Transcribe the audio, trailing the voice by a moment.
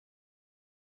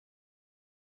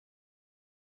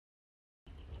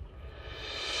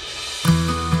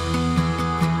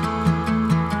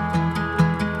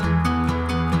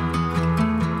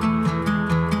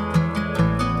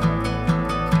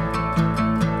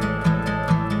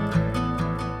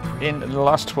In the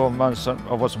last 12 months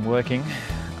I wasn't working.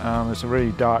 It's a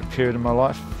really dark period in my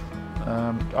life.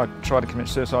 I tried to commit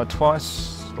suicide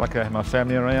twice, luckily I had my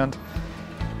family around.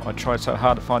 I tried so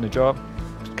hard to find a job,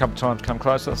 a couple of times come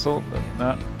close I thought, but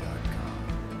no.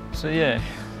 So yeah,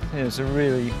 it's a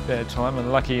really bad time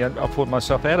and lucky I pulled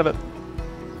myself out of it.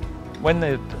 When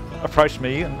they approached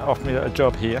me and offered me a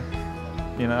job here,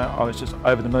 you know, I was just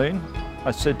over the moon.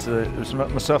 I said to it was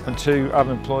myself and two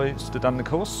other employees that done the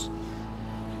course,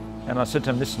 and I said to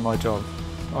them, this is my job.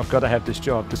 I've got to have this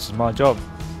job, this is my job.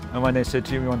 And when they said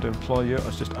to you, we want to employ you, I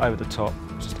was just over the top,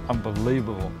 just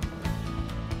unbelievable.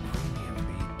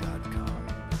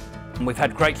 We've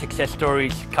had great success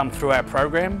stories come through our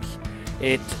programs.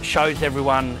 It shows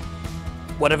everyone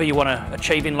whatever you want to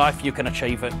achieve in life, you can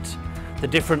achieve it. The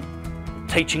different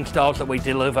teaching styles that we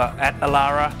deliver at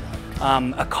Allara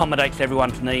accommodates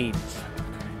everyone's needs.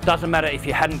 Doesn't matter if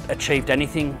you hadn't achieved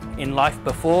anything in life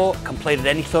before, completed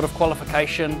any sort of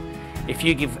qualification, if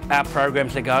you give our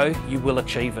programs a go, you will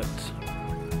achieve it.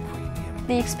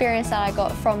 The experience that I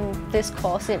got from this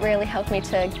course, it really helped me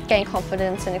to gain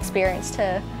confidence and experience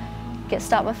to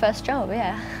start my first job,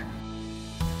 yeah.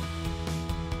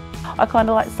 I kind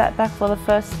of sat back for the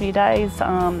first few days,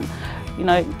 you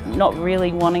know, not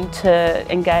really wanting to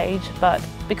engage, but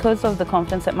because of the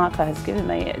confidence that Marco has given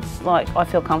me, it's like I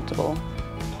feel comfortable.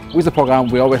 With the program,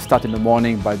 we always start in the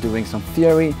morning by doing some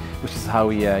theory, which is how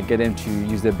we get them to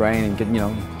use their brain and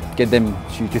get them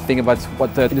to think about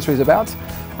what the industry is about.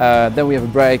 Then we have a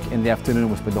break in the afternoon.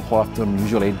 We spend the whole afternoon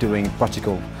usually doing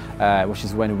practical, which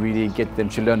is when we really get them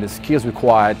to learn the skills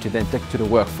required to then take to the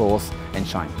workforce and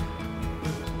shine.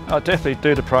 I'll definitely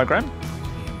do the program.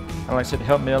 And like I said, it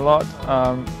helped me a lot.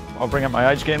 I'll bring up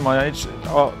my age again. My age,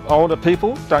 older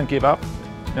people, don't give up.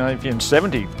 You know, if you're in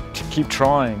 70, keep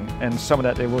trying, and some of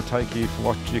that there will take you for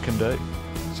what you can do.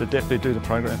 So definitely do the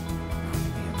program.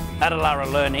 At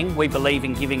Allara Learning, we believe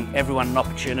in giving everyone an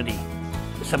opportunity.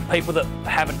 Some people that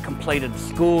haven't completed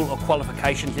school or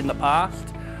qualifications in the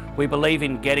past, we believe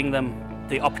in getting them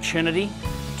the opportunity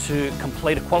to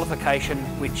complete a qualification,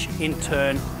 which in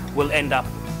turn will end up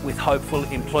with hopeful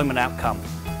employment outcome.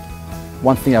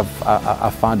 One thing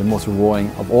I've found the most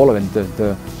rewarding of all of it,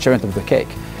 the cherry of the cake,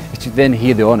 is to then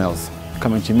hear the owners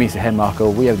coming to me and say, hey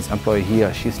Marco, we have this employee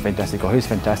here, she's fantastic, or he's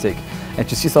fantastic. And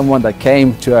to see someone that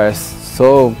came to us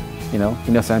so,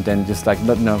 innocent and just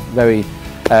very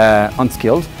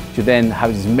unskilled, to then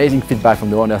have this amazing feedback from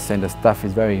the owners saying the staff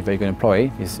is very, very good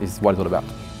employee is what it's all about.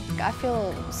 I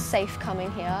feel safe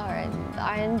coming here and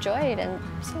I enjoy it, and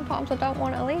sometimes I don't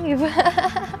want to leave.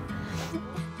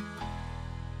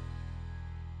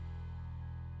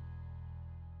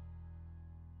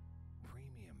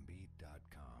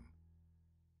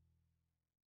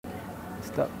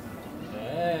 Stop.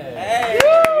 Hey.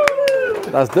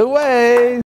 That's the way!